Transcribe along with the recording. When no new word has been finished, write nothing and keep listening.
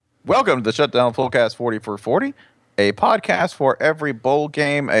Welcome to the Shutdown Fullcast 40 for 40, a podcast for every bowl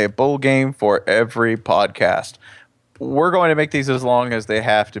game, a bowl game for every podcast. We're going to make these as long as they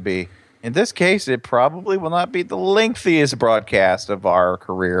have to be. In this case, it probably will not be the lengthiest broadcast of our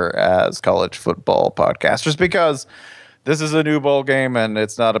career as college football podcasters because this is a new bowl game and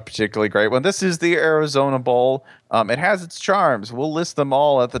it's not a particularly great one. This is the Arizona Bowl. It has its charms. We'll list them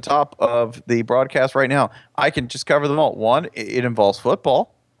all at the top of the broadcast right now. I can just cover them all. One, it involves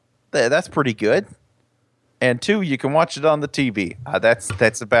football. That's pretty good. And two, you can watch it on the TV.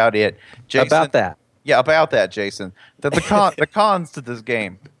 That's about it. Jason, about that. Yeah, about that, Jason. The cons to this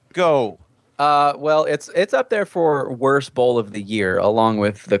game. Go. Well, it's up there for worst bowl of the year, along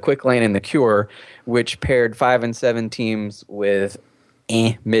with the Quick Lane and the Cure, which paired 5 and 7 teams with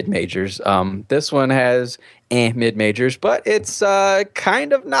mid majors. This one has mid majors, but it's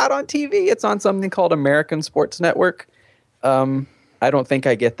kind of not on TV. It's on something called American Sports Network. I don't think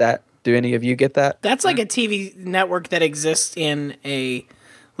I get that. Do any of you get that? That's like a TV network that exists in in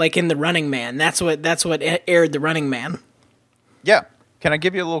The Running Man. That's what aired The Running Man. Yeah. Can I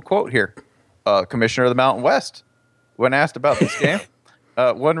give you a little quote here? Commissioner of the Mountain West, when asked about this game,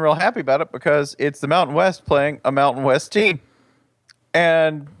 wasn't real happy about it because it's the Mountain West playing a Mountain West team.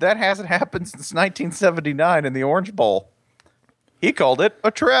 And that hasn't happened since 1979 in the Orange Bowl. He called it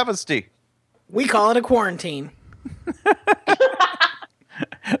a travesty. We call it a quarantine.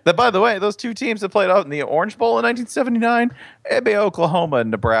 By the way, those two teams that played out in the Orange Bowl in 1979, it'd be Oklahoma and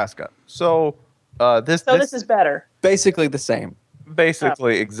Nebraska. So this is better. Basically the same.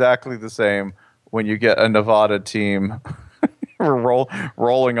 Basically exactly the same when you get a Nevada team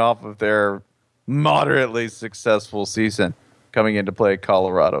rolling off of their moderately successful season coming in to play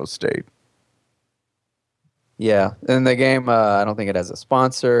Colorado State. Yeah, and the game, I don't think it has a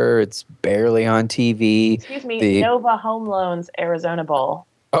sponsor. It's barely on TV. Excuse me, Nova Home Loans Arizona Bowl.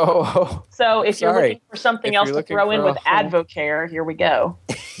 Oh. So if you're looking for something else to throw in with Advocare, here we go.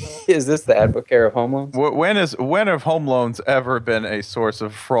 Is this the Advocare of home loans? When have home loans ever been a source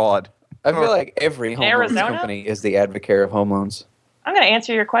of fraud? I feel like every home loans company is the Advocare of home loans. I'm going to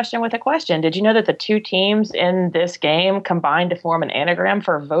answer your question with a question. Did you know that the two teams in this game combined to form an anagram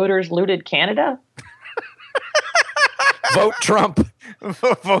for Voters Looted Canada? Vote Trump.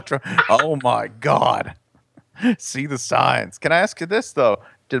 Vote Trump. Oh, my God. See the signs. Can I ask you this, though?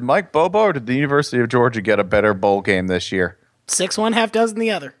 Did Mike Bobo or did the University of Georgia get a better bowl game this year? 6 one, half dozen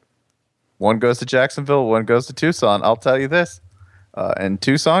the other. One goes to Jacksonville, one goes to Tucson. I'll tell you this. In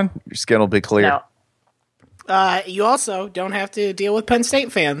Tucson, your skin will be clear. No. You also don't have to deal with Penn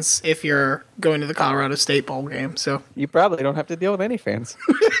State fans if you're going to the Colorado State Bowl game. So you probably don't have to deal with any fans.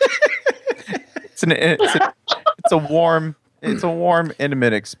 It's a warm,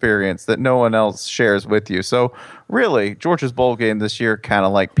 intimate experience that no one else shares with you. So, really, Georgia's bowl game this year, kind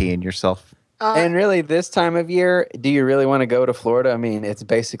of like peeing yourself. And really, this time of year, do you really want to go to Florida? I mean, it's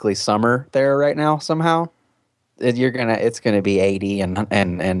basically summer there right now. Somehow, it's gonna be 80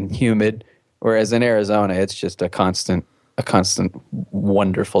 and humid. Whereas in Arizona, it's just a constant,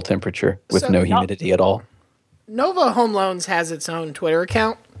 wonderful temperature with no humidity at all. Nova Home Loans has its own Twitter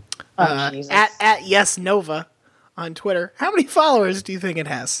account at Yes Nova on Twitter. How many followers do you think it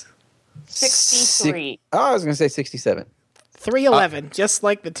has? 63. I was going to say 67. 311, just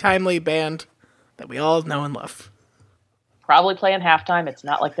like the timely band that we all know and love. Probably playing halftime. It's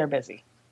not like they're busy.